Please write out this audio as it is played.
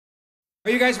Are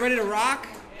you guys ready to rock?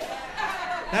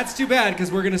 That's too bad,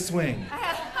 because we're going to swing.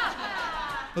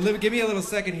 But give me a little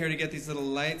second here to get these little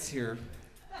lights here.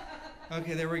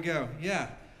 Okay, there we go. Yeah.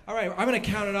 All right, I'm going to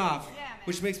count it off,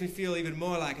 which makes me feel even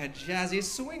more like a jazzy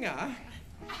swinger.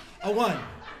 A 1,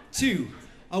 2,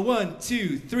 a 1,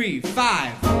 2, 3,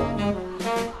 5.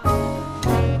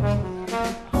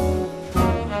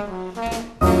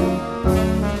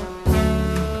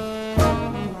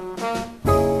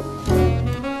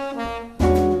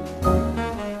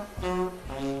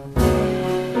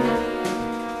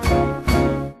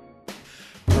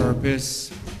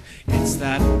 Purpose, it's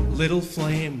that little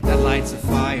flame that lights a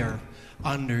fire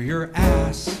under your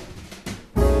ass.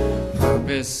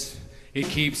 Purpose, it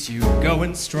keeps you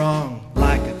going strong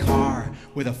like a car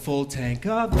with a full tank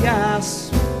of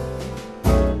gas.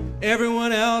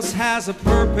 Everyone else has a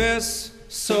purpose,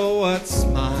 so what's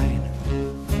mine?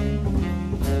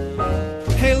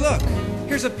 Hey look,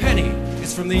 here's a penny.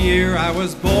 It's from the year I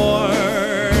was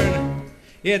born.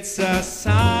 It's a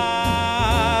sign.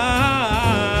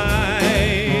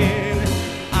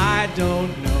 I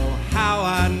don't know how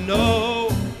I know,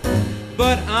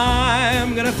 but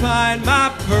I'm gonna find my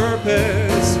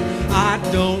purpose. I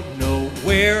don't know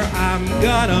where I'm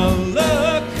gonna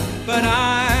look, but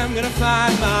I'm gonna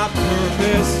find my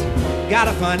purpose.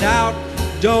 Gotta find out,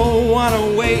 don't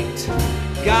wanna wait.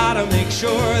 Gotta make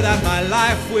sure that my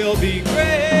life will be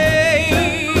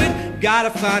great.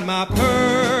 Gotta find my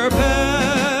purpose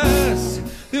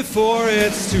before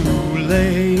it's too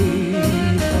late.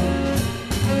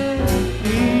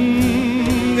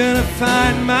 Gonna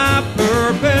find my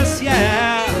purpose,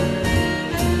 yeah.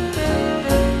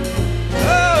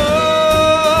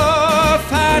 Oh,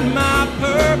 find my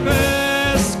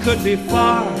purpose. Could be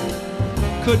far,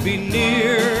 could be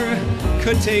near,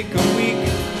 could take a week,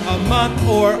 a month,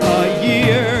 or a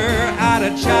year. At a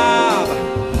job,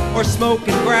 or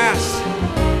smoking grass,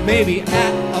 maybe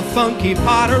at a funky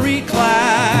pottery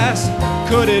class.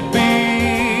 Could it be?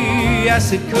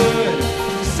 Yes, it could.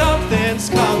 Something's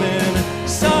coming,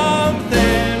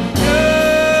 something good.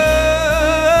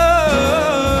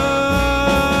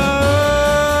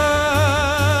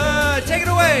 Take it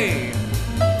away.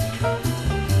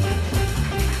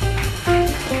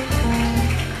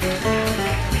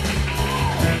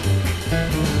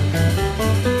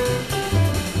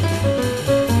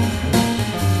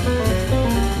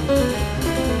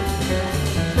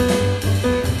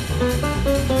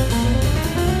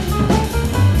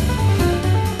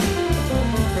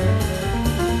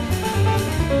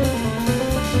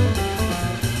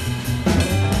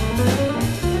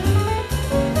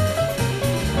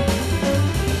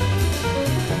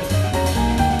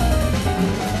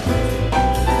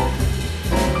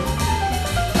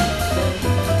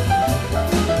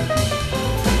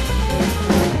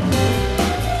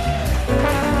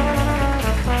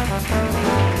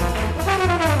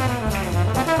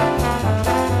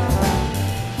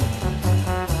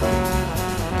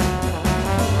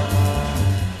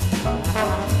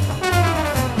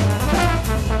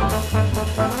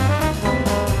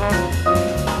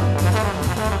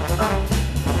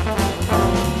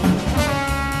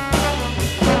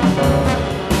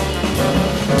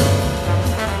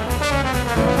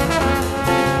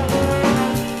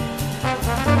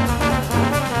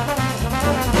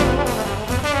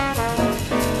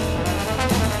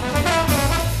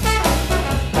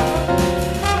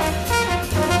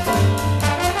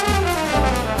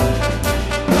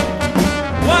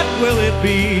 Will it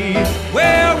be?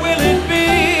 Where will it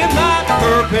be? My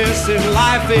purpose in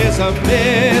life is a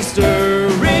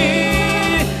mystery.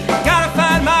 Gotta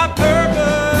find my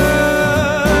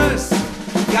purpose.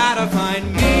 Gotta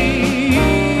find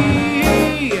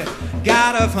me.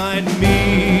 Gotta find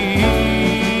me.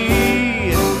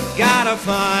 Gotta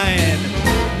find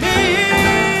me.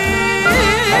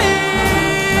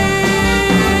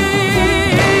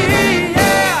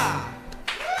 Yeah!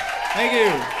 Thank you.